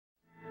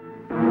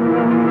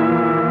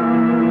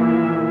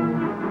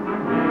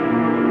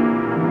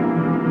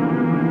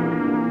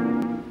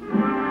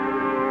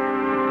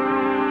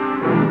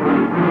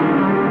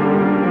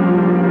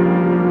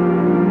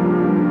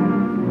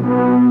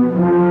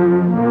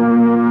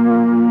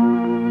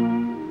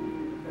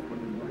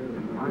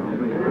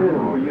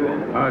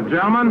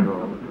Gentlemen,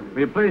 will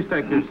you please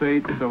take your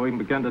seats so we can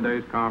begin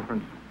today's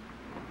conference?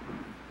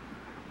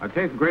 I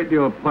take a great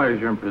deal of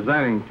pleasure in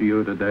presenting to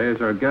you today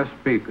as our guest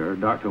speaker,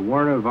 Dr.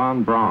 Werner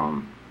von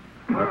Braun.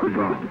 Dr.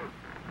 Braun.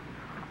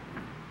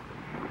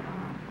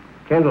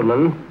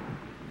 Gentlemen,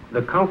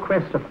 the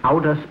conquest of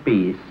outer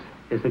space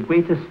is the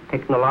greatest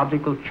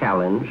technological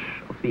challenge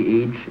of the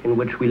age in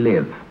which we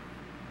live.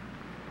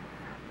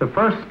 The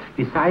first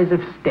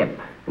decisive step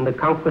in the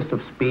conquest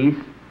of space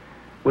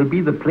will be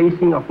the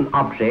placing of an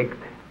object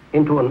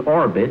into an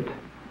orbit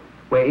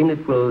wherein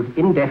it will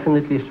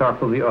indefinitely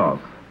circle the Earth.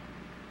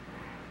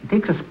 It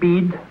takes a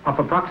speed of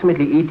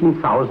approximately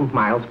 18,000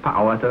 miles per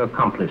hour to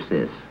accomplish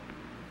this.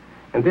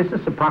 And this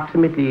is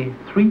approximately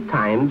 3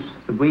 times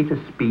the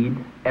greatest speed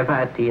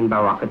ever attained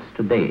by rockets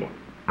today.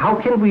 How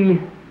can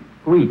we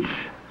reach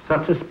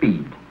such a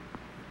speed?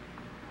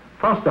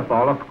 First of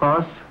all, of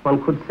course,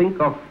 one could think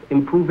of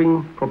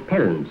improving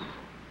propellants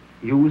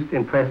used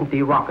in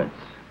present-day rockets.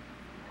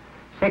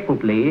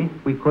 Secondly,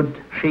 we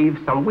could shave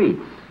some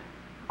weights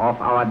off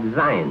our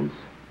designs.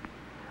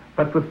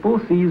 But with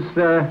both these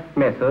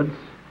methods,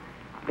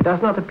 it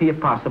does not appear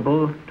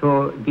possible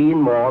to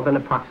gain more than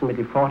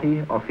approximately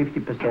 40 or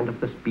 50%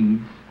 of the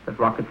speeds that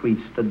rockets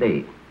reach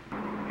today.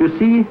 You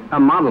see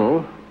a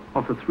model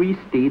of a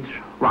 3-stage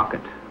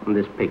rocket on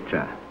this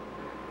picture.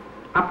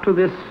 Up to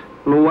this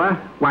lower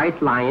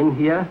white line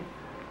here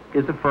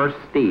is the first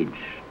stage.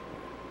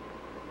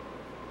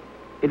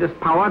 It is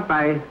powered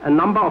by a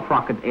number of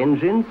rocket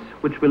engines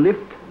which will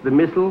lift the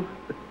missile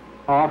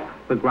off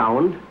the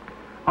ground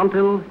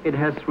until it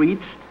has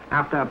reached,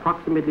 after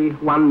approximately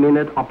 1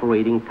 minute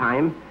operating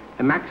time,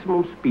 a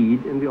maximum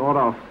speed in the order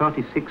of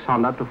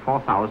 3,600 to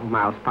 4,000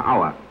 miles per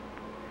hour.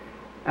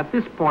 At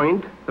this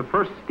point, the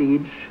first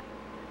stage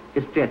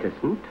is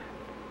jettisoned,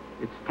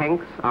 its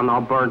tanks are now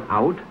burned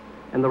out,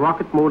 and the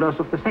rocket motors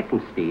of the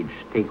second stage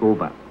take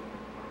over.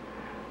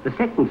 The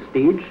second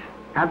stage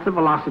adds a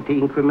velocity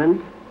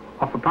increment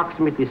of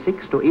approximately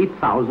 6,000 to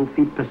 8,000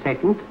 feet per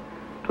second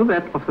to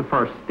that of the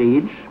first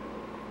stage,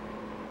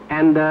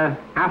 and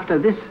after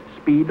this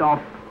speed of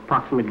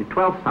approximately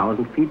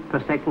 12,000 feet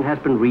per second has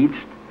been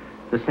reached,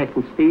 the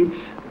second stage,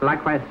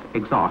 likewise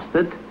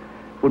exhausted,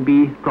 would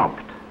be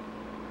dropped.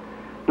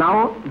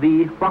 Now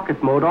the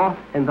rocket motor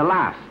in the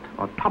last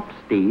or top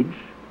stage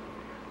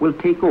will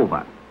take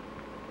over.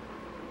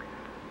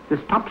 This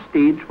top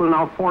stage will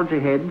now forge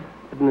ahead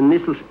at an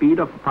initial speed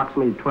of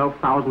approximately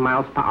 12,000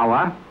 miles per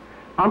hour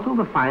until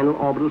the final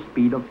orbital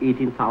speed of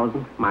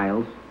 18,000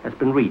 miles has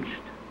been reached.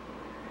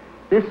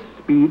 This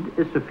speed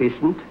is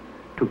sufficient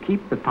to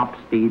keep the top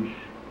stage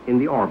in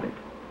the orbit.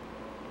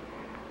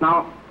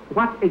 Now,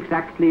 what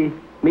exactly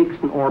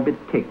makes an orbit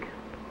tick?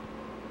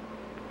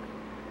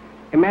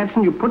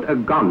 Imagine you put a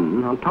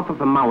gun on top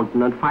of a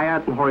mountain and fire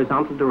it in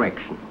horizontal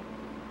direction.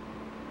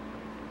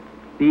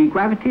 The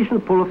gravitational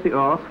pull of the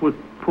Earth will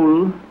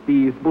pull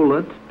the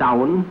bullet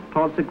down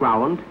towards the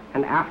ground,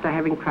 and after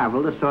having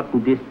traveled a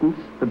certain distance,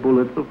 the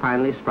bullet will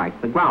finally strike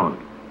the ground.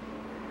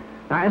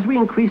 Now, as we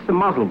increase the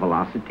muzzle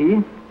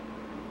velocity,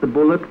 the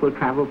bullet will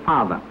travel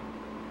farther.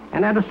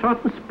 And at a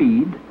certain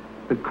speed,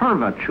 the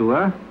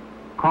curvature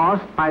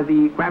caused by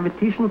the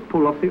gravitational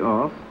pull of the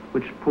Earth,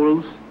 which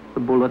pulls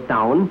the bullet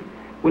down,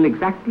 will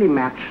exactly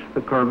match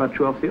the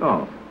curvature of the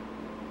Earth.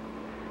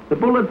 The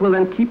bullet will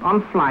then keep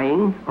on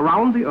flying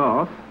around the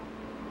Earth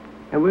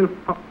and will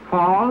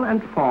fall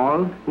and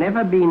fall,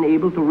 never being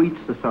able to reach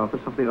the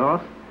surface of the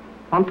Earth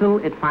until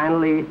it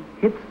finally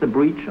hits the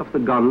breech of the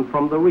gun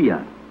from the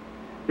rear.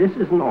 This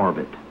is an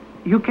orbit.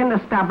 You can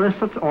establish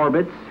such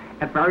orbits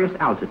at various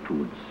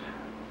altitudes.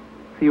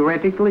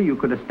 Theoretically, you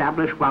could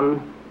establish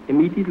one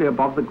immediately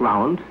above the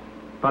ground,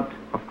 but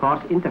of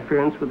course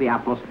interference with the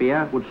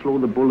atmosphere would slow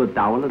the bullet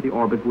down and the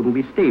orbit wouldn't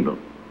be stable.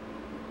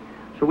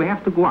 So we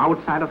have to go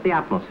outside of the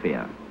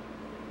atmosphere.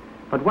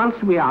 But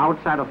once we are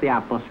outside of the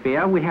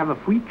atmosphere, we have a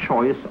free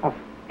choice of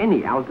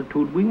any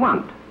altitude we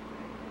want.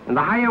 And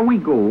the higher we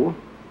go,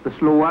 the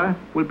slower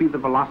will be the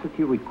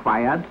velocity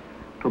required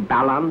to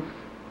balance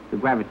the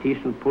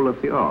gravitational pull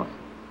of the Earth.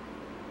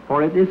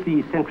 For it is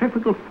the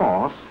centrifugal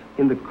force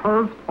in the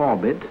curved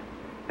orbit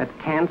that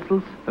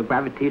cancels the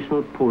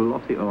gravitational pull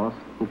of the Earth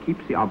and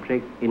keeps the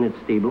object in its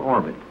stable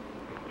orbit.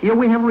 Here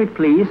we have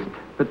replaced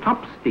the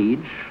top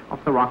stage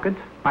of the rocket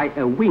by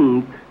a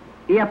winged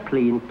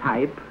airplane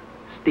type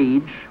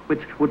stage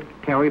which would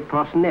carry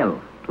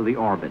personnel to the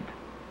orbit.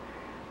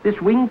 This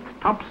winged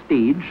top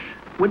stage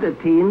would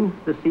attain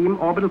the same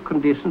orbital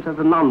conditions as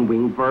the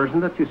non-winged version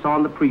that you saw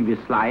on the previous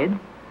slide,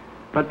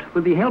 but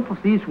with the help of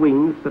these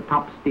wings, the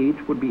top stage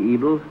would be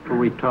able to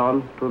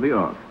return to the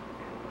Earth.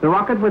 The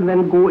rocket would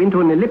then go into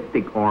an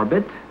elliptic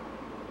orbit,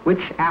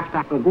 which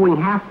after going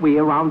halfway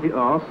around the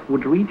Earth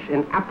would reach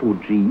an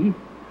apogee,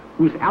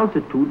 whose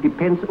altitude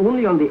depends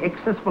only on the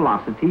excess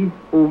velocity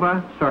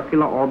over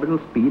circular orbital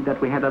speed that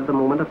we had at the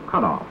moment of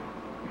cutoff.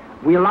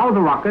 We allow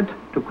the rocket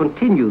to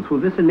continue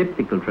through this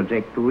elliptical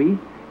trajectory.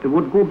 It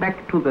would go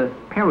back to the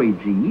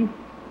perigee,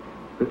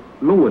 the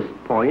lowest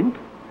point,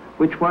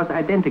 which was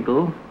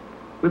identical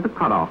with the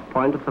cutoff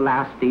point of the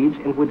last stage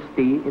and would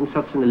stay in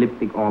such an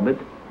elliptic orbit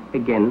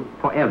again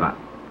forever.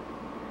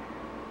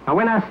 Now,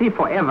 when I say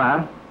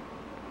forever,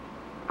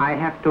 I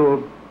have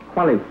to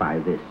qualify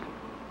this.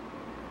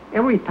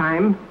 Every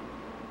time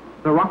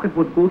the rocket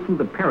would go through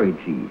the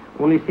perigee,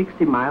 only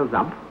 60 miles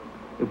up,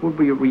 it would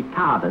be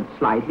retarded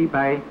slightly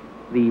by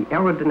the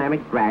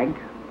aerodynamic drag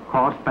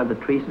caused by the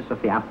traces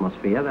of the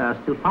atmosphere that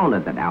are still found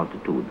at that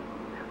altitude.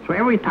 So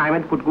every time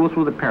it would go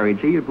through the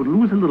perigee, it would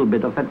lose a little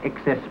bit of that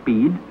excess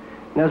speed,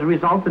 and as a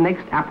result, the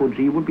next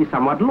apogee would be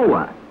somewhat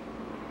lower.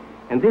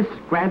 And this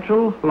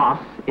gradual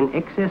loss in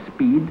excess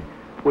speed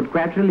would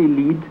gradually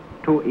lead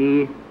to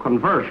a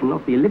conversion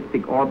of the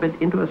elliptic orbit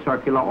into a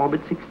circular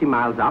orbit 60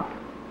 miles up.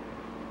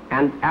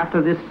 And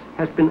after this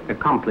has been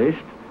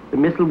accomplished,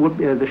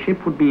 the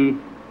ship would be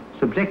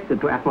subjected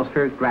to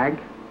atmospheric drag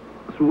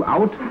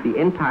throughout the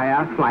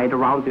entire flight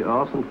around the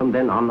Earth, and from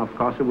then on, of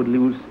course, it would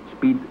lose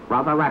speed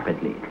rather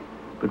rapidly.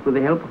 But with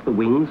the help of the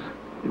wings,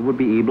 it would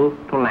be able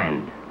to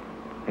land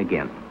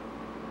again.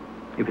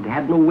 If it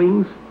had no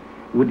wings,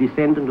 it would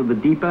descend into the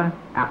deeper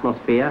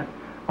atmosphere,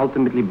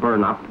 ultimately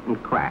burn up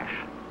and crash.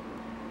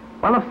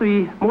 One of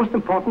the most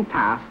important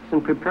tasks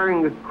in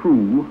preparing a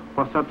crew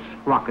for such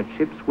rocket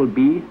ships will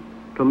be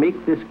to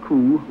make this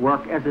crew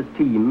work as a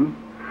team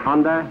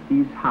under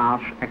these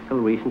harsh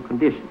acceleration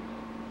conditions.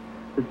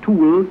 The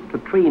tool to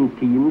train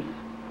teams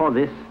for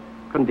this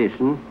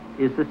condition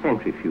is the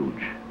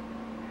centrifuge.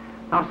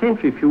 Now,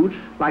 centrifuge,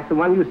 like the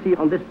one you see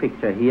on this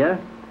picture here,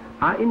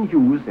 are in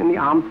use in the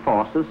armed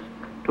forces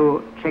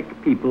to check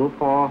people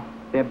for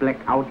their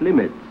blackout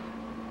limits.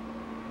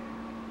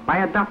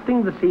 By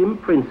adopting the same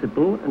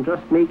principle and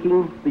just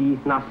making the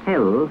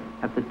nacelle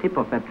at the tip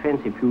of that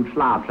centrifuge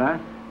larger,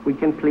 we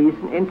can place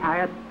an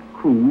entire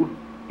crew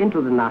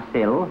into the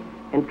nacelle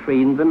and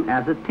train them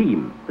as a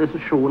team. This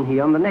is shown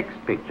here on the next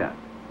picture.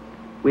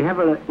 We have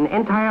an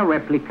entire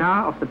replica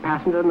of the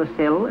passenger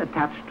nacelle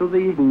attached to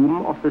the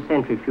boom of the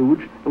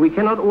centrifuge. We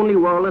can not only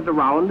whirl it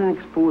around and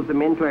expose the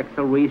men to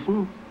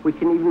acceleration, we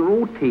can even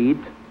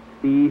rotate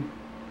the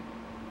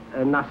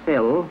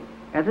nacelle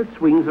as it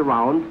swings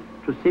around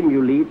to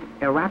simulate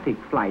erratic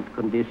flight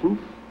conditions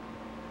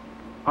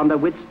under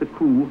which the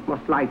crew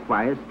must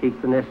likewise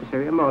take the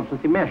necessary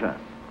emergency measures.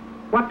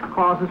 What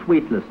causes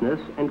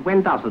weightlessness and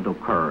when does it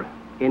occur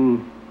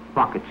in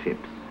rocket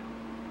ships?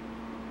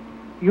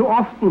 You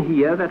often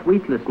hear that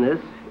weightlessness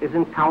is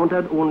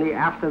encountered only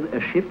after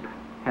a ship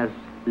has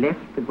left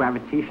the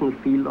gravitational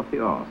field of the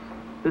Earth.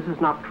 This is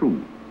not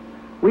true.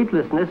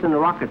 Weightlessness in a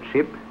rocket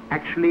ship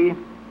actually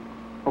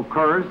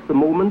occurs the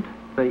moment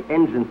the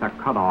engines are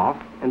cut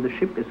off and the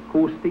ship is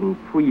coasting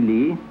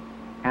freely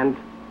and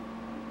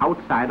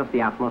outside of the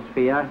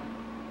atmosphere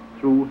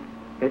through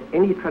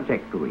any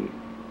trajectory,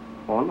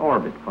 or an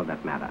orbit for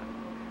that matter.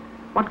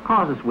 What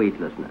causes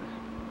weightlessness?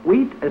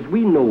 Weight, as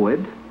we know it,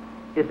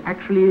 is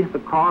actually the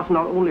cause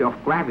not only of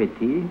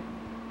gravity,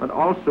 but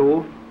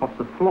also of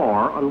the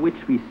floor on which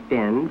we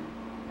stand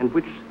and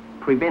which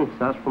prevents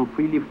us from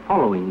freely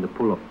following the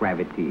pull of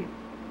gravity.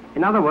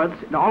 In other words,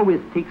 it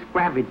always takes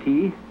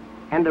gravity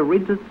and a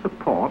rigid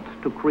support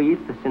to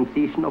create the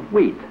sensation of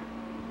weight.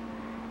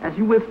 As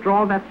you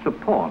withdraw that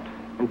support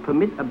and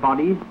permit a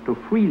body to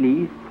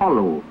freely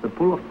follow the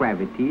pull of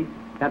gravity,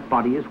 that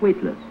body is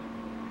weightless.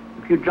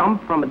 If you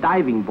jump from a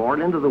diving board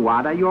into the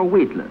water, you are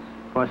weightless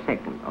for a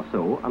second or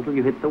so until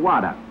you hit the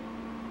water.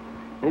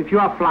 And if you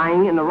are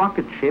flying in a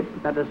rocket ship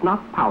that is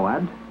not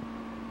powered,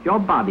 your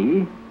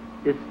body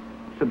is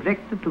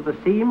subjected to the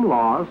same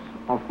laws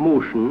of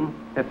motion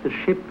that the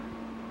ship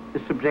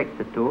is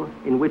subjected to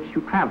in which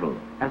you travel.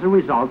 As a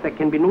result, there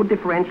can be no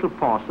differential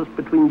forces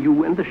between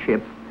you and the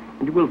ship,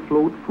 and you will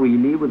float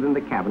freely within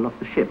the cabin of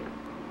the ship.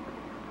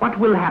 What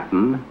will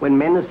happen when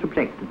man is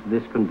subjected to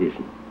this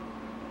condition?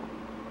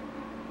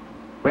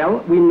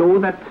 Well, we know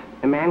that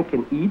a man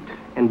can eat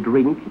and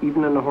drink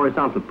even in a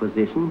horizontal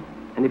position,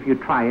 and if you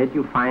try it,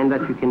 you find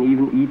that you can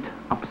even eat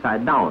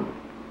upside down.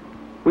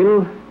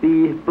 Will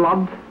the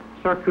blood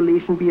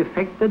circulation be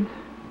affected?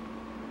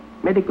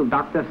 Medical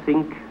doctors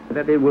think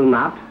that it will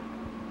not,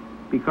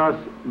 because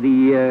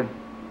the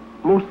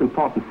most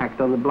important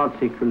factor in the blood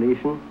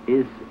circulation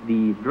is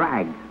the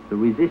drag, the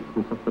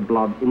resistance of the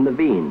blood in the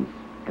veins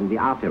and the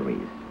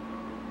arteries.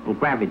 And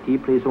gravity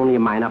plays only a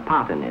minor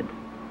part in it.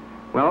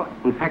 Well,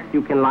 in fact,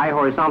 you can lie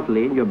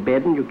horizontally in your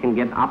bed and you can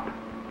get up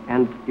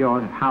and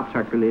your heart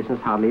circulation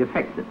is hardly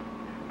affected.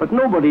 But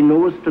nobody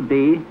knows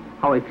today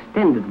how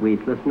extended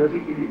weightlessness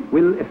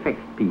will affect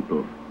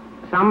people.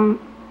 Some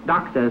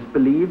doctors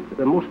believe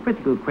the most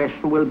critical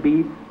question will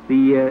be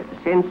the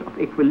sense of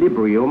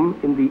equilibrium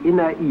in the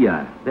inner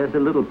ear. There's a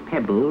little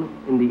pebble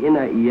in the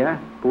inner ear,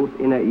 both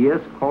inner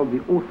ears, called the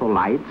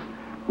otholites,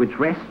 which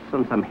rests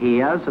on some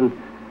hairs, and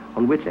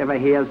on whichever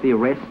hairs they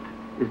rest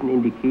is an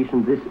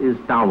indication this is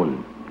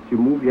down. If you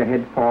move your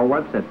head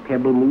forwards, that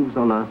pebble moves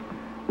on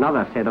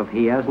another set of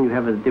hairs, and you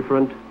have a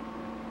different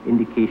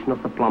indication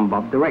of the plumb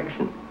bob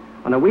direction.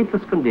 Under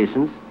weightless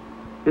conditions,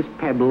 This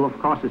pebble, of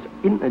course, is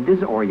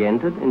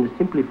disoriented and it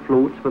simply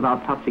floats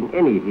without touching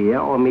any hair,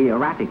 or may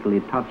erratically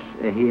touch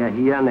a hair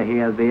here and a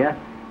hair there.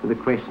 And the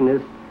question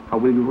is, how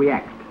will you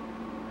react?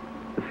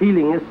 The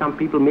feeling is some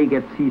people may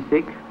get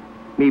seasick,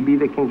 maybe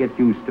they can get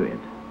used to it.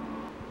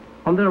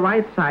 On the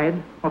right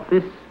side of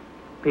this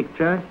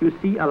picture, you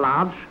see a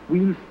large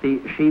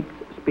wheel-shaped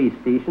space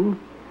station,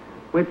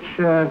 which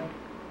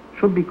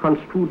should be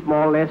construed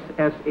more or less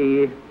as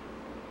a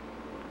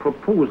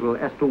proposal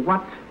as to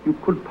what you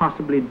could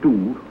possibly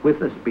do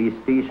with a space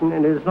station,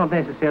 and it is not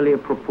necessarily a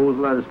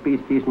proposal that a space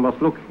station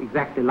must look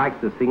exactly like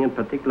the thing in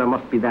particular,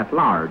 must be that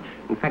large.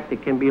 In fact,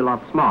 it can be a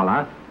lot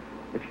smaller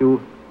if you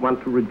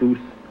want to reduce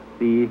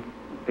the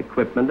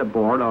equipment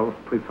aboard or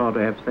prefer to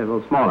have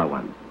several smaller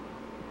ones.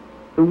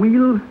 The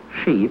wheel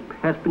shape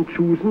has been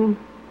chosen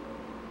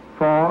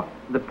for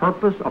the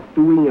purpose of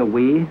doing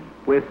away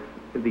with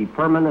the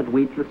permanent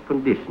weightless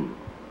condition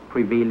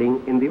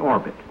prevailing in the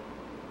orbit.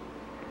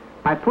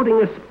 By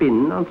putting a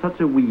spin on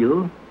such a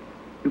wheel,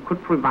 you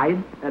could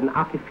provide an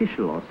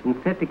artificial or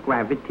synthetic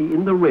gravity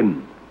in the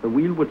rim. The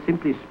wheel would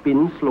simply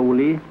spin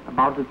slowly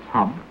about its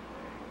hub,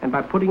 and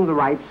by putting the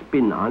right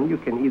spin on, you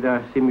can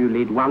either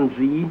simulate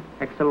 1g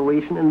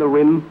acceleration in the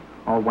rim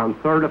or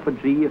 1/3 of a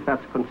g if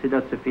that's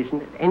considered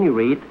sufficient. At any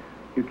rate,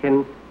 you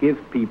can give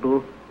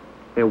people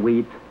their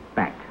weight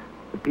back.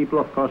 The people,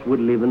 of course,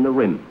 would live in the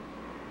rim.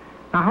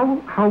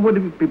 Now, how would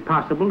it be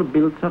possible to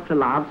build such a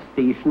large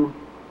station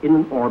in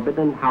an orbit,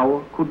 and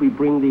how could we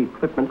bring the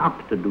equipment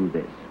up to do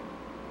this?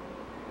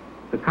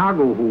 The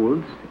cargo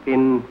holds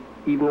in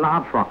even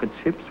large rocket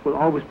ships will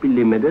always be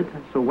limited,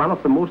 so one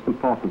of the most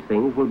important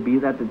things will be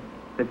that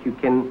you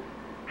can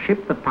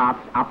ship the parts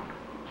up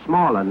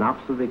small enough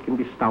so they can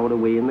be stowed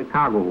away in the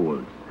cargo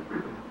holds.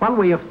 One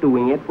way of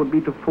doing it would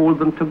be to fold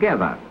them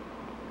together.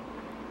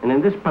 And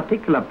in this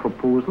particular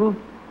proposal,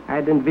 I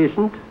had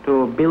envisioned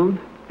to build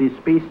the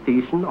space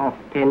station of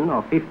 10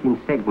 or 15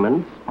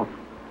 segments of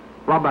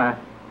rubber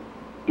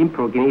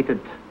impregnated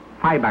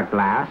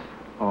fiberglass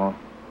or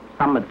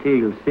some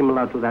material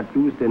similar to that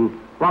used in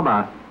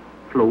rubber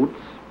floats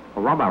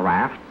or rubber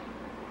rafts,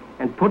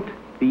 and put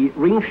the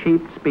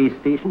ring-shaped space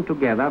station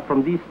together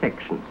from these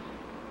sections.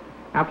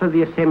 After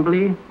the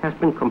assembly has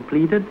been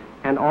completed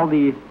and all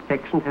the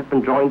sections have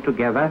been joined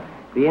together,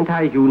 the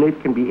entire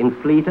unit can be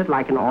inflated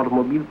like an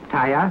automobile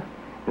tire,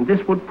 and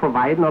this would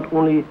provide not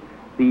only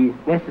the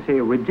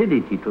necessary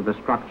rigidity to the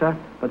structure,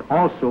 but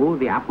also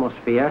the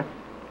atmosphere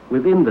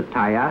within the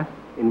tire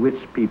in which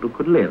people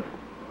could live.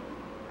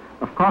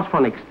 Of course, for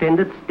an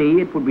extended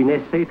stay, it would be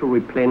necessary to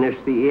replenish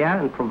the air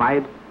and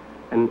provide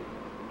an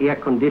air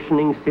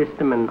conditioning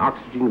system, an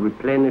oxygen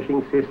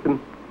replenishing system,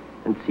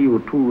 and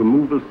CO2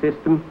 removal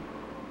system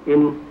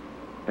in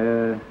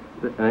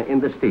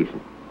the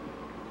station.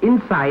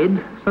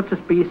 Inside, such a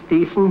space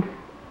station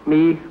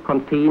may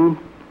contain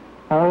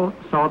all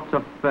sorts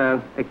of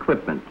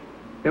equipment.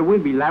 There will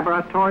be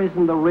laboratories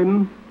in the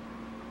rim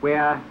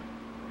where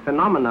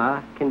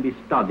phenomena can be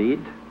studied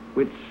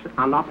which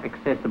are not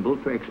accessible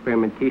to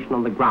experimentation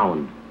on the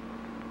ground.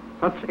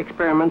 Such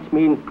experiments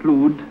may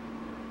include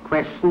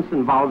questions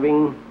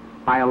involving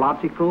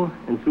biological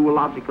and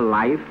zoological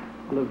life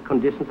under the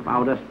conditions of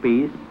outer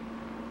space,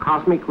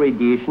 cosmic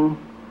radiation,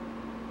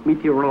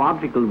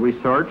 meteorological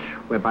research,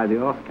 whereby the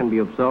Earth can be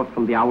observed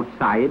from the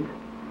outside,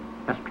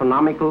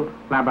 astronomical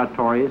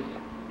laboratories,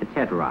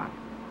 etc.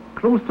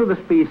 Close to the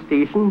space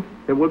station,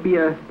 there will be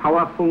a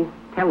powerful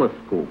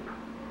telescope.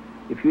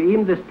 If you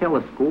aim this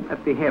telescope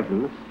at the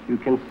heavens, you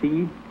can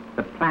see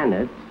the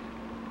planets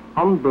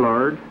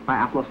unblurred by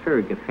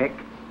atmospheric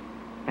effects,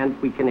 and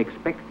we can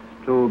expect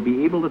to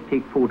be able to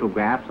take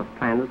photographs of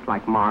planets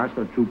like Mars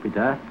or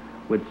Jupiter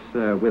with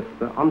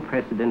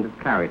unprecedented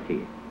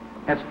clarity.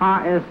 As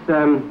far as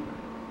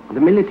the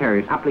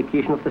military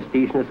application of the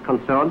station is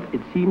concerned,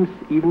 it seems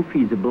even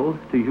feasible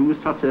to use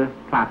such a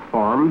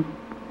platform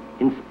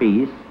in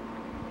space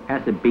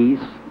as a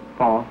base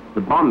for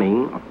the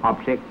bombing of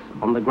objects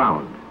on the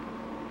ground.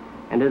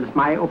 And it is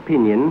my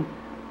opinion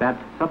that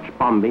such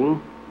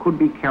bombing could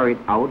be carried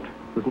out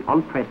with an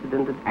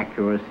unprecedented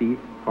accuracy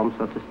from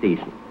such a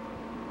station.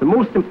 The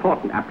most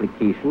important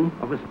application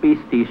of a space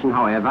station,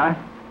 however,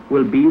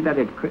 will be that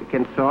it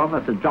can serve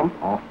as a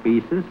jump-off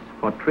basis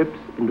for trips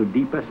into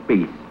deeper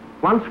space.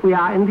 Once we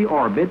are in the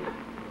orbit,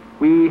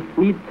 we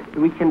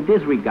can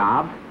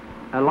disregard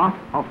a lot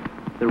of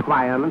the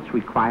requirements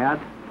required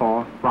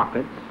for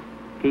rockets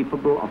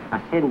capable of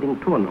ascending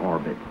to an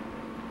orbit.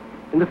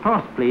 In the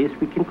first place,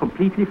 we can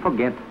completely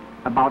forget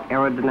about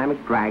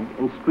aerodynamic drag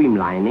and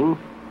streamlining,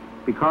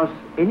 because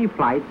any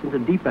flights into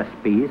deeper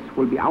space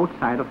will be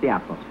outside of the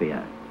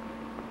atmosphere.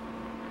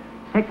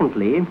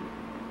 Secondly,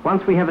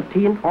 once we have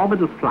attained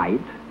orbital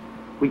flight,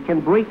 we can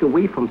break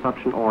away from such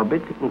an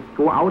orbit and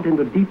go out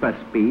into deeper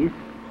space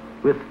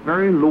with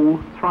very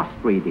low thrust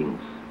ratings.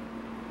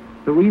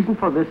 The reason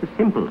for this is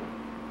simple.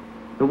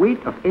 The weight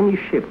of any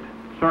ship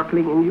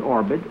circling in the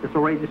orbit is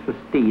already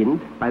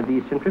sustained by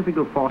the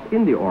centrifugal force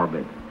in the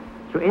orbit.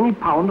 So any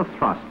pound of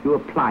thrust you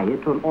apply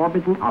to an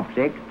orbiting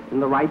object in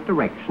the right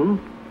direction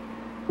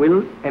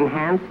will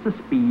enhance the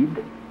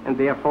speed and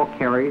therefore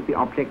carry the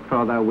object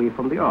further away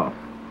from the Earth.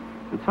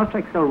 And such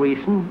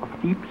acceleration of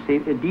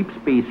deep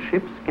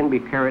spaceships can be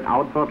carried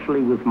out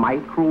virtually with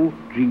micro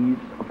G's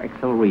of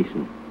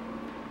acceleration.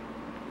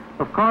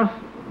 Of course,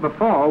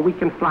 before we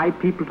can fly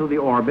people to the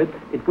orbit,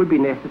 it would be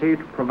necessary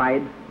to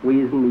provide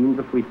ways and means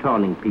of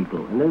returning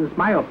people. And it is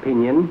my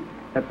opinion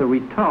that the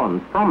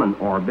return from an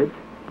orbit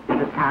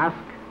is a task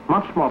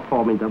much more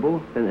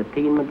formidable than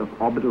attainment of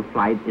orbital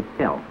flight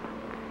itself.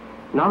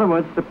 In other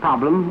words, the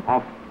problem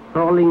of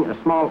hurling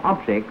a small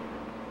object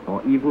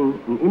or even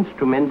an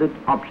instrumented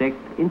object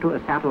into a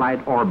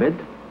satellite orbit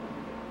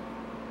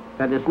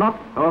that is not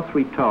Earth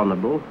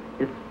returnable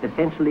is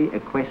essentially a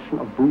question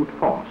of brute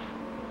force.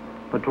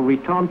 But to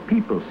return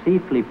people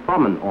safely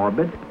from an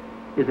orbit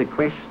is a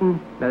question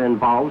that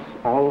involves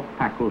all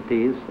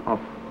faculties of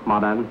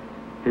modern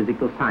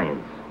physical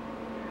science.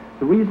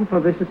 The reason for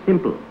this is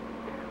simple.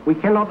 We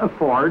cannot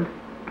afford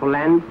to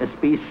land a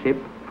spaceship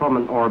from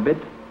an orbit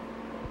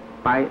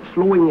by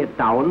slowing it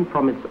down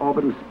from its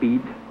orbital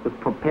speed with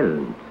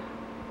propellants.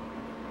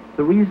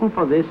 The reason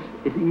for this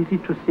is easy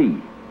to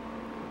see.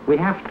 We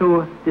have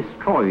to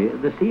destroy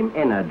the same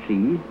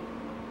energy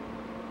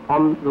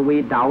on the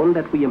way down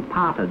that we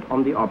imparted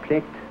on the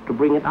object to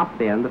bring it up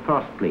there in the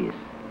first place.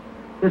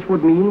 This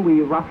would mean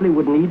we roughly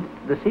would need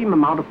the same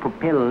amount of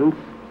propellants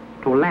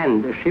to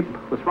land a ship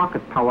with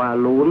rocket power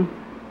alone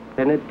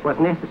than it was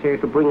necessary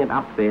to bring it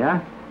up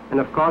there. And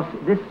of course,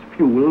 this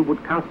fuel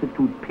would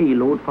constitute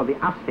payload for the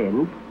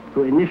ascent,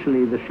 so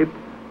initially the ship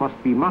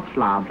must be much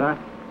larger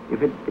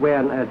if it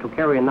were to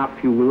carry enough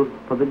fuel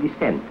for the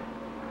descent.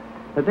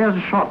 But there's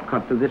a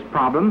shortcut to this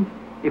problem.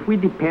 If we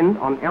depend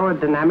on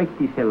aerodynamic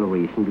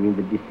deceleration during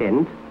the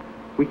descent,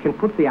 we can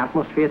put the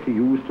atmosphere to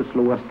use to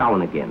slow us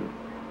down again.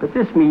 But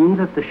this means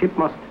that the ship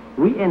must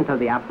re-enter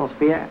the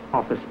atmosphere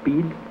at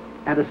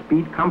a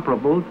speed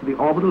comparable to the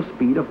orbital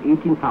speed of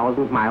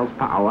 18,000 miles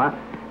per hour,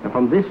 and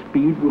from this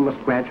speed we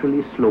must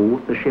gradually slow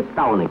the ship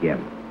down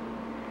again.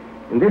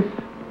 And this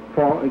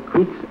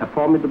creates a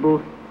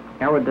formidable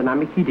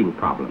aerodynamic heating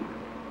problem.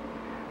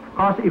 Of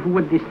course, if we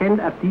would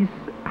descend at these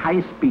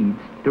high speeds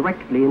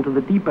directly into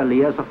the deeper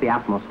layers of the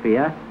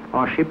atmosphere,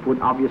 our ship would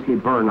obviously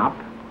burn up,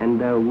 and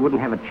we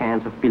wouldn't have a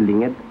chance of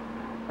building it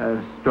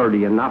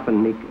sturdy enough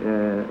and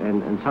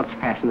in such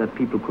fashion that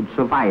people could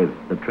survive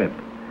the trip.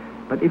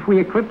 But if we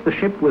equip the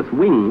ship with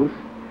wings,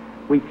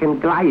 we can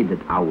glide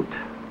it out.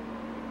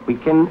 We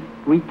can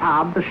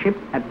retard the ship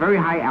at very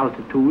high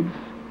altitudes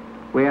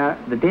where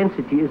the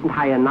density isn't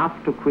high enough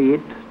to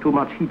create too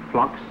much heat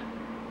flux,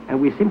 and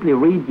we simply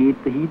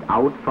radiate the heat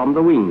out from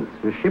the wings.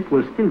 The ship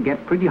will still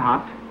get pretty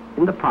hot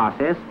in the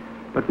process,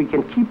 but we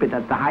can keep it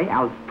at the high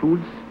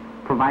altitudes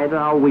provided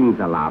our wings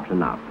are large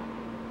enough.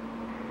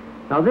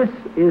 Now this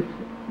is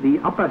the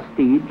upper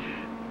stage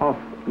of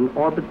an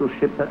orbital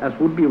ship as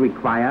would be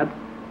required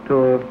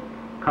to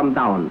come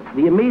down.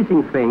 The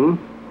amazing thing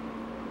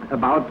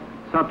about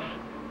such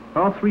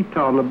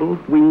Earth-returnable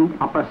winged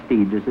upper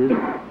stages is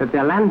that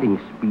their landing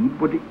speed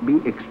would be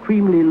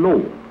extremely low.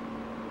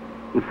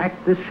 In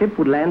fact, this ship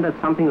would land at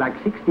something like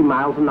 60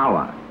 miles an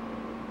hour.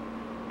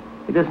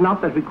 It is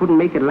not that we couldn't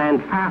make it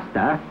land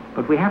faster,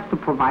 but we have to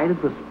provide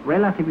it with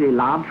relatively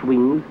large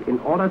wings in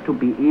order to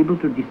be able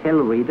to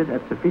decelerate it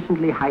at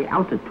sufficiently high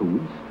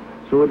altitudes,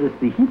 so it is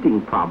the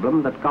heating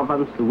problem that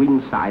governs the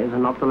wing size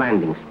and not the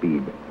landing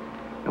speed.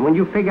 And when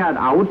you figure it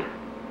out,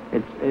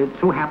 it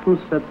so happens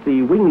that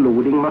the wing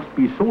loading must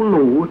be so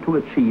low to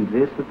achieve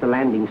this that the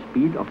landing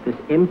speed of this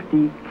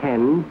empty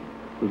can,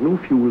 with no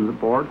fuels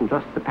aboard and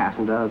just the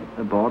passenger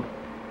aboard,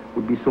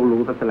 would be so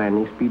low that the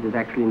landing speed is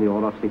actually in the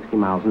order of 60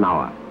 miles an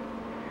hour.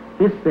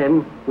 This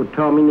then would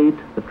terminate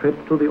the trip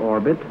to the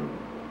orbit.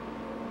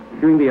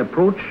 On the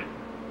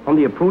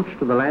approach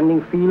to the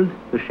landing field,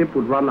 the ship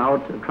would run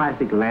out a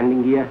tricycle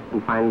landing gear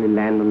and finally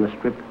land on the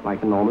strip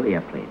like a normal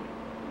airplane.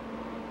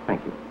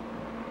 Thank you.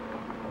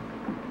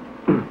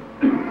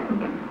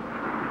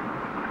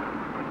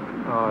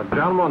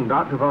 Gentlemen,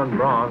 Dr. von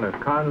Braun has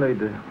kindly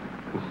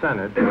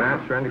consented to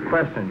answer any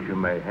questions you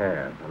may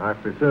have, and I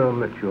presume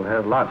that you'll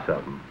have lots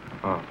of them.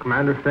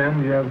 Commander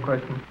Finn, do you have a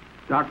question?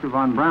 Dr.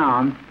 von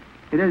Braun,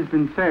 it has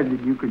been said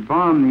that you could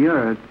bomb the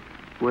Earth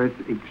with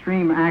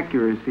extreme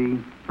accuracy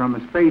from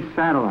a space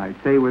satellite,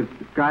 say with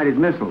guided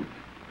missiles.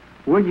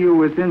 Would you,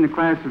 within the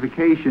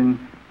classification,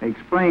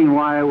 explain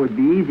why it would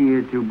be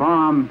easier to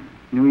bomb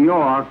New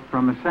York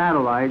from a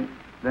satellite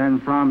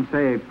than from,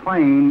 say, a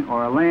plane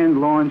or a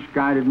land-launched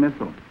guided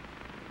missile?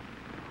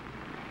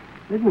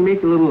 Let me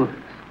make a little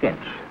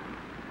sketch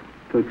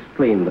to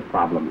explain the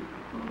problem.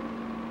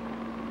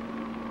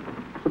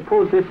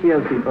 Suppose this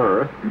here is the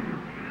Earth,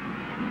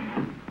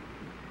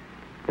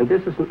 and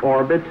this is an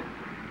orbit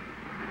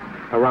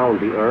around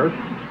the Earth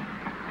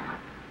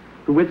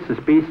to which the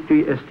space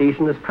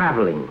station is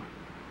traveling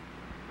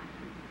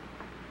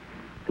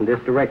in this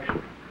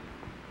direction.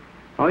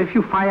 Now, if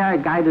you fire a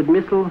guided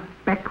missile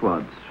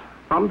backwards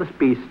from the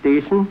space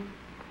station,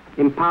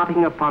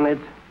 imparting upon it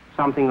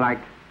something like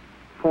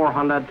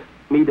 400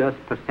 meters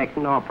per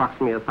second, or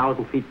approximately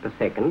 1,000 feet per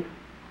second,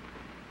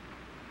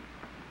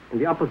 in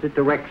the opposite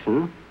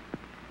direction,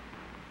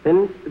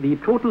 then the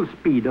total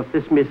speed of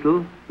this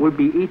missile will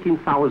be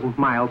 18,000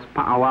 miles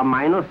per hour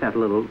minus that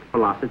little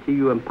velocity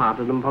you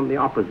imparted them from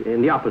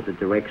in the opposite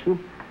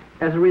direction.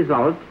 As a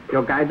result,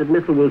 your guided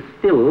missile will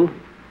still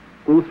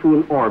go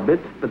through an orbit,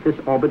 but this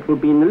orbit will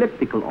be an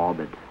elliptical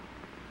orbit.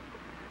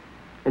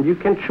 And you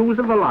can choose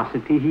a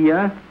velocity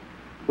here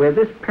where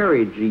this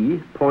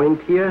perigee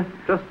point here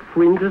just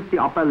fringes the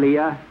upper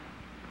layers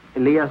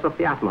of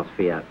the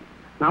atmosphere.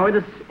 Now it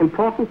is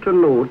important to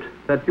note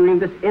that during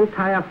this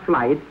entire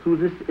flight through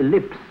this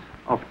ellipse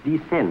of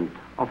descent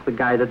of the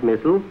guided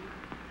missile,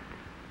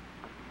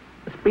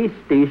 the space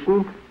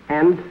station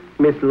and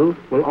missile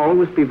will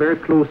always be very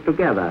close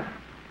together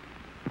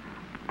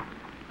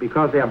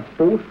because they are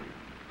both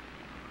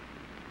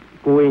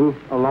going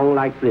along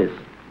like this.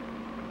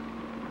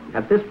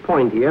 At this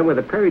point here, where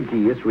the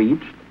perigee is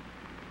reached,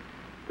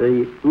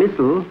 the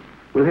missile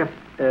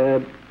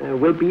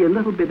will be a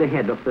little bit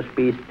ahead of the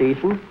space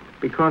station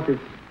because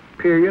its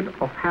period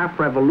of half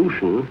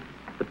revolution,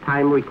 the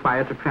time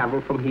required to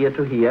travel from here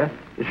to here,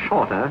 is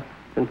shorter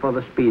than for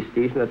the space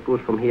station that goes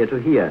from here to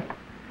here.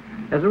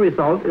 As a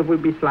result, it will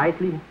be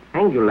slightly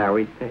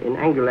in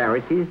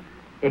angularity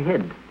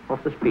ahead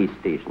of the space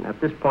station. At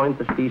this point,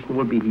 the station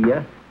will be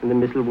here and the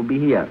missile will be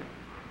here.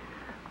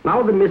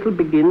 Now the missile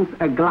begins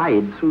a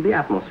glide through the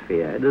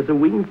atmosphere. It is a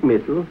winged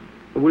missile.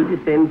 It will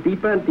descend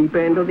deeper and deeper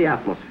into the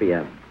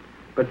atmosphere.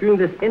 But during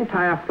this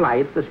entire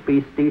flight, the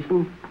space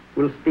station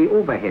will stay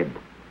overhead.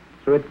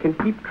 So it can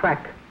keep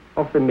track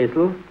of the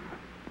missile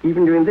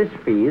even during this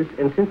phase.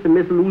 And since the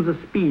missile loses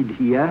speed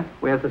here,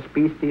 whereas the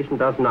space station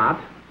does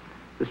not,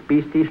 the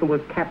space station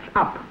will catch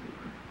up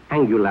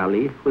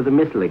angularly with the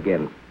missile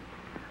again.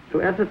 So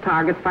as the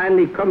target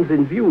finally comes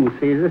in view,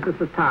 say this is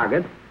the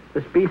target,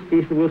 the space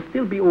station will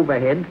still be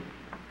overhead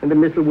and the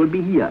missile will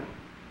be here.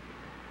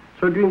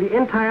 So during the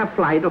entire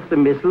flight of the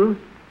missile,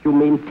 you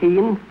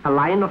maintain a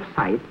line of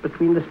sight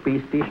between the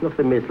space station of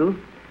the missile,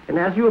 and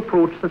as you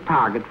approach the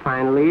target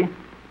finally,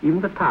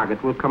 even the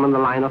target will come in the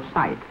line of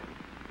sight.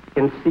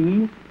 You can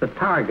see the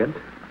target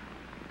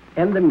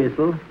and the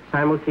missile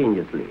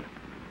simultaneously.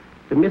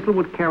 The missile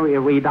would carry a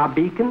radar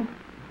beacon,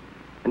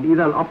 and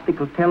either an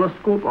optical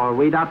telescope or a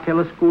radar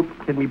telescope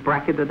can be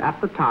bracketed at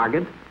the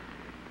target,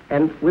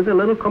 and with a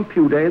little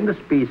computer in the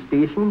space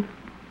station,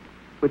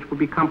 which would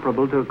be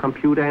comparable to a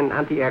computer in an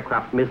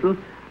anti-aircraft missile,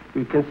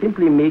 we can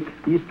simply make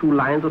these two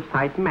lines of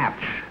sight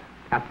match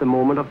at the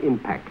moment of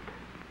impact.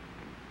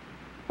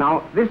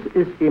 Now, this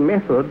is a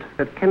method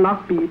that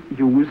cannot be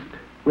used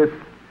with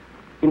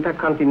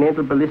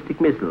intercontinental ballistic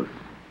missiles.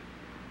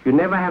 You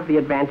never have the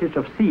advantage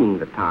of seeing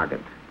the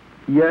target.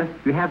 Here,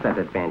 you have that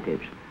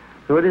advantage.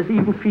 So it is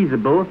even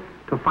feasible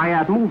to fire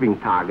at moving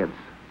targets,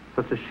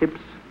 such as ships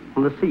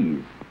on the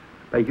seas,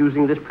 by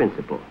using this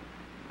principle.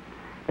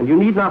 And you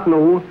need not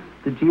know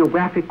the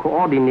geographic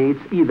coordinates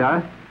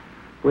either,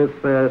 with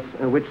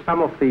which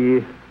some of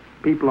the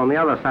people on the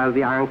other side of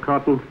the Iron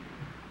Curtain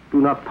do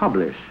not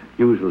publish,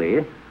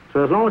 usually.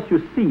 So as long as you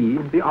see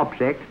the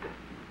object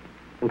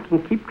and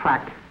can keep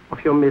track of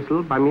your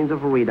missile by means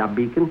of a radar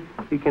beacon,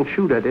 you can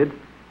shoot at it,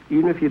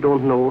 even if you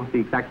don't know the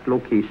exact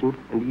location,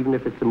 and even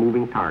if it's a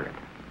moving target.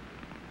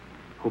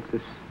 Hope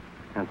this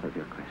answers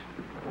your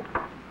question.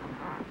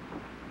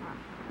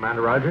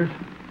 Commander Rogers?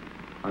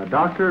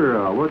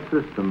 Doctor, what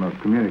system of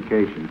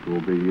communications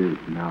will be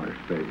used in outer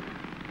space?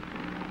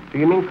 Do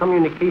you mean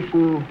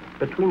communication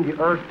between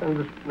the Earth and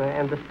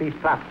the space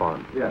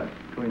platform? Yes,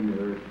 between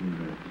the Earth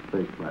and the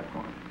space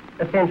platform.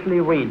 Essentially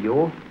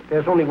radio.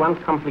 There's only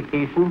one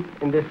complication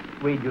in this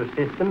radio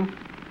system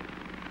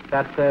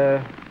that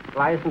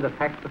lies in the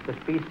fact that the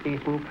space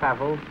station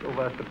travels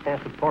over a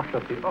substantial portion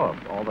of the Earth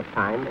all the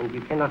time, and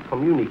you cannot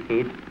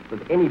communicate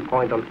with any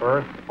point on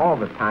Earth all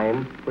the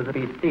time with the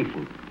space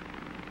station.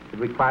 It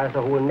requires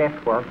a whole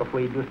network of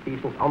radio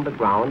stations on the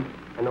ground,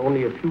 and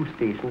only a few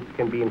stations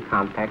can be in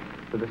contact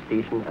with the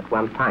station at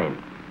one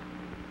time.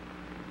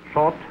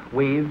 Short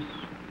waves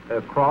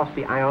cross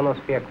the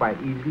ionosphere quite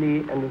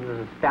easily, and it is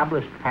an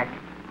established fact.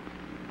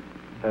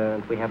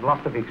 We have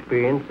lots of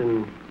experience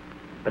in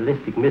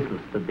ballistic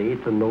missiles today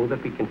to know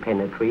that we can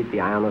penetrate the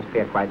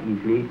ionosphere quite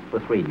easily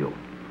with radio.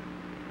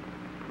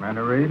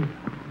 Commander Reed?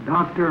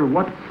 Doctor,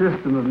 what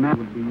system of map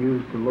would be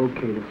used to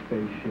locate a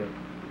spaceship?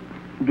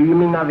 Do you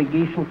mean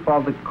navigation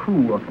for the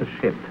crew of the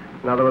ship?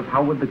 In other words,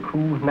 how would the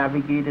crew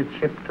navigate its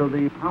ship to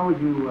the... How would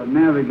you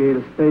navigate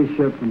a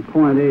spaceship from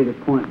point A to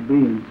point B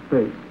in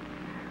space?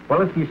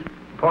 Well, if these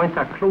points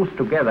are close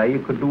together, you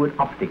could do it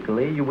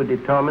optically. You would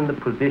determine the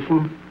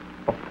position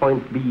of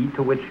point B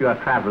to which you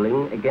are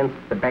traveling against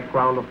the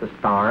background of the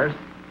stars,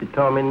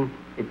 determine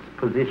its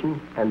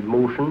position and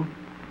motion,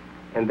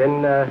 and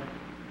then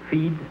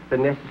feed the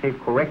necessary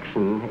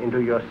correction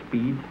into your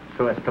speed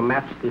so as to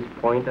match this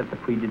point at the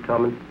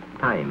predetermined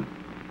time.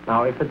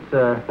 Now, if it's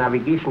a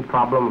navigation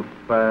problem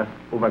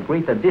over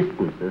greater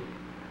distances,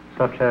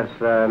 such as,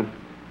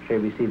 shall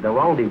we say, the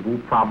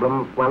rendezvous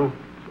problem of one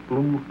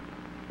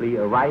newly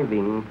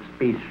arriving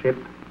spaceship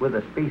with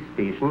a space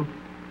station,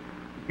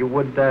 you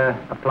would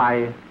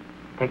apply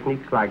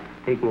techniques like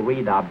taking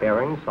radar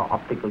bearings or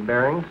optical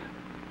bearings.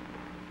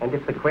 And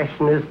if the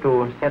question is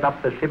to set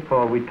up the ship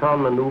for a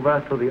return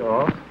maneuver to the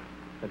Earth,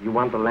 that you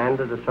want to land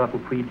at a certain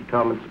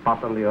predetermined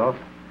spot on the Earth,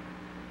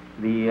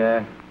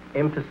 the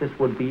emphasis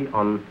would be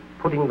on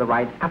putting the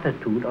right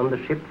attitude on the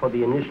ship for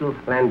the initial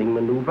landing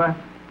maneuver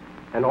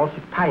and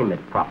also time it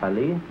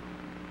properly.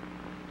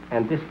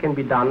 And this can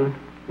be done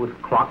with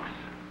clocks,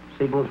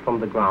 signals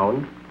from the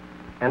ground,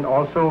 and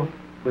also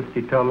with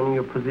determining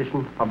your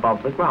position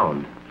above the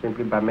ground,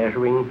 simply by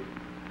measuring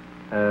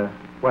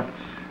what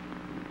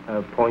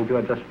point you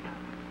are just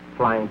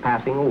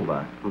passing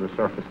over on the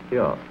surface of the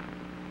Earth.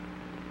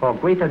 For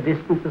greater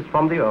distances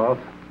from the Earth,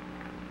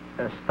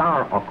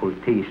 star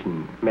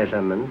occultation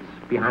measurements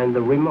behind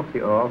the rim of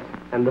the Earth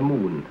and the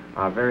Moon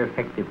are a very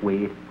effective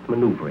way of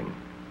maneuvering.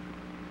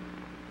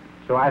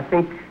 So I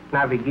think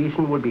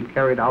navigation will be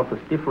carried out with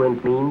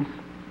different means,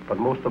 but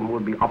most of them will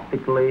be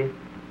optically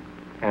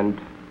and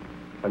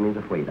by means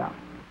of radar.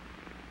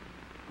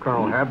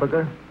 Colonel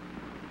Haberger?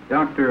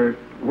 Doctor,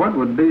 what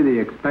would be the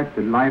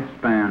expected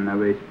lifespan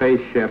of a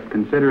spaceship,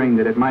 considering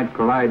that it might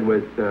collide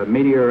with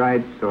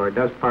meteorites or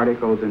dust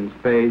particles in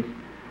space?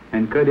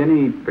 And could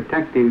any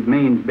protective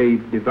means be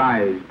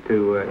devised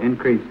to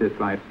increase this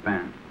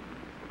lifespan?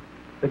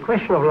 The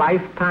question of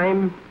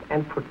lifetime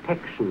and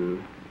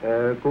protection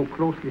go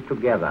closely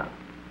together.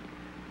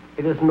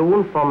 It is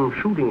known from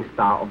shooting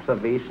star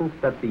observations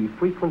that the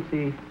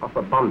frequency of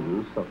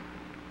abundance of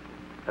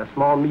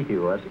small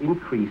meteors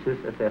increases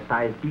as their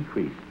size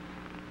decreases.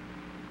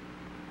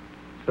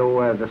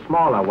 So the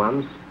smaller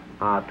ones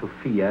are to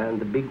fear,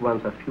 and the big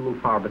ones are few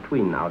and far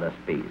between in outer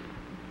space.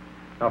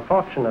 Now,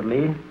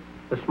 fortunately,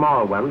 the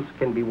small ones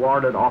can be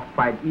warded off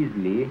quite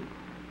easily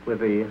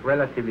with a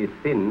relatively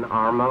thin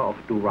armor of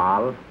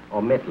dural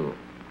or metal,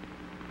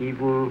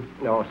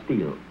 or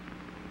steel.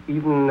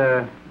 Even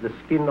the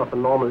skin of a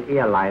normal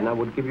airliner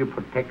would give you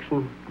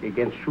protection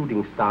against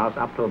shooting stars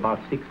up to about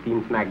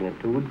 16th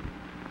magnitude.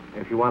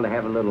 If you want to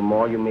have a little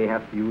more, you may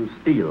have to use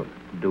steel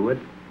to do it.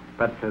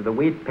 But the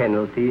weight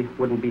penalty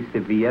wouldn't be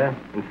severe.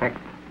 In fact,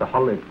 the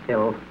hull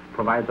itself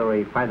provides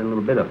already quite a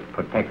little bit of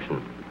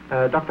protection.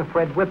 Dr.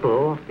 Fred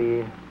Whipple,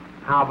 the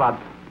Harvard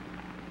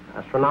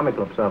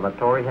Astronomical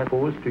Observatory, has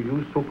proposed to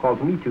use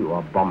so-called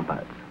meteor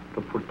bombers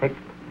to protect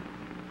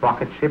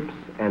rocket ships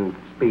and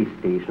space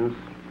stations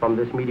from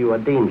this meteor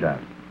danger.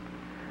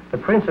 The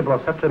principle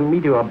of such a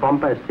meteor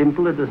bomber is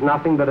simple. It is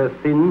nothing but a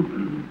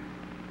thin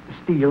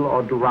steel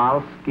or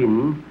dural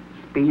skin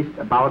spaced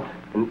about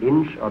an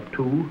inch or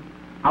two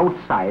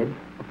outside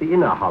of the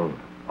inner hull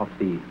of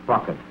the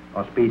rocket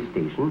or space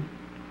station.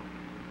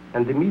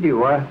 And the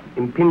meteor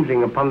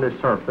impinging upon the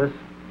surface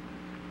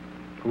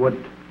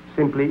would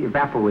simply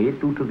evaporate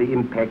due to the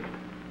impact,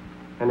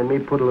 and it may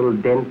put a little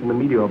dent in the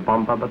meteor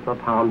bomber but not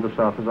harm the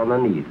surface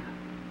underneath.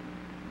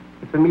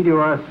 If the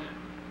meteor is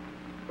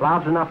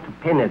large enough to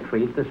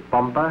penetrate this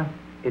bomber,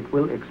 it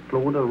will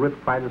explode or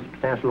rip quite a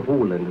substantial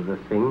hole into the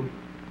thing,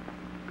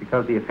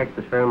 because the effect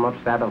is very much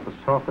that of a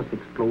surface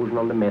explosion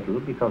on the metal,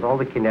 because all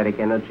the kinetic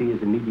energy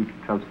is immediately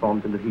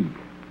transformed into heat.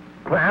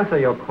 To answer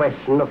your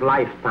question of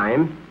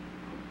lifetime,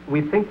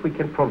 we think we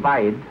can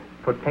provide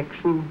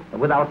protection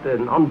without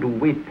an undue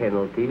weight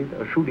penalty,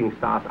 shooting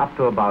stars up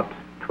to about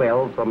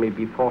 12th or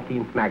maybe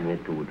 14th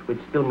magnitude, which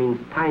still means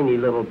tiny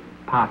little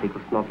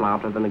particles not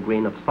larger than a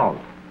grain of salt.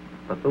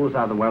 But those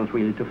are the ones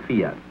really to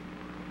fear.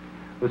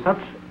 With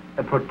such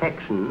a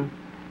protection,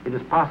 it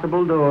is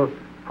possible to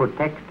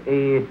protect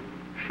a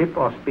ship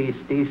or space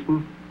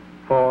station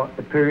for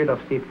a period of,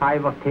 say,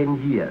 5 or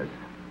 10 years.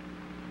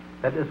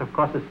 That is, of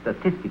course, a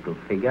statistical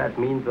figure. It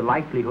means the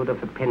likelihood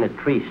of a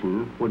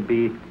penetration would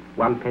be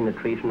one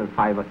penetration in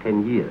 5 or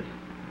 10 years.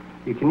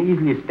 You can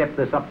easily step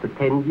this up to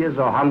 10 years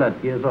or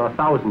 100 years or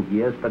 1,000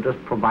 years by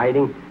just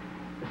providing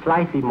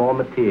slightly more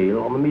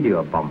material on the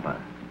meteor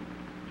bomber.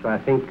 So I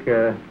think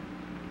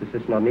this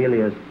is not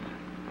nearly as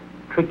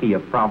tricky a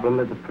problem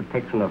as the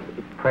protection of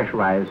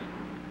pressurized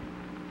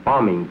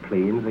bombing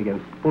planes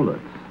against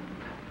bullets.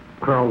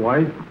 Colonel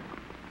White?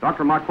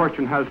 Doctor, my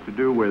question has to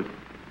do with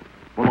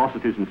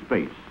velocities in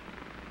space.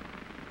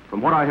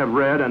 From what I have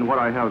read and what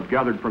I have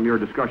gathered from your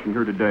discussion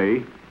here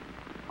today,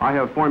 I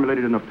have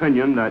formulated an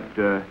opinion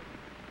that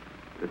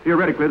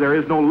theoretically there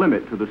is no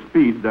limit to the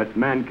speed that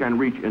man can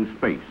reach in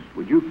space.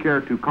 Would you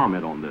care to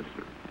comment on this,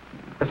 sir?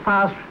 As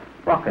far as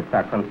rockets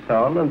are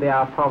concerned, and they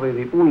are probably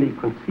the only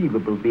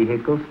conceivable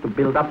vehicles to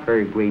build up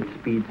very great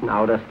speeds in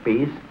outer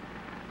space,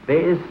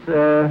 there is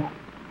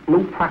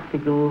no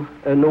practical,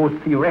 no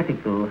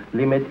theoretical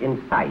limit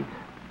in sight.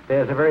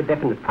 There's a very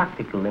definite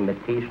practical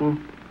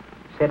limitation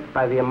set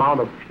by the amount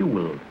of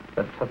fuel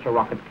that such a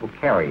rocket can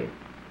carry.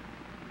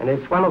 And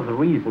it's one of the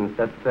reasons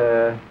that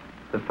the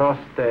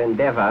first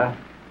endeavor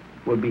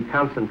will be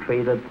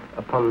concentrated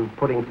upon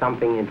putting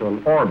something into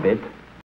an orbit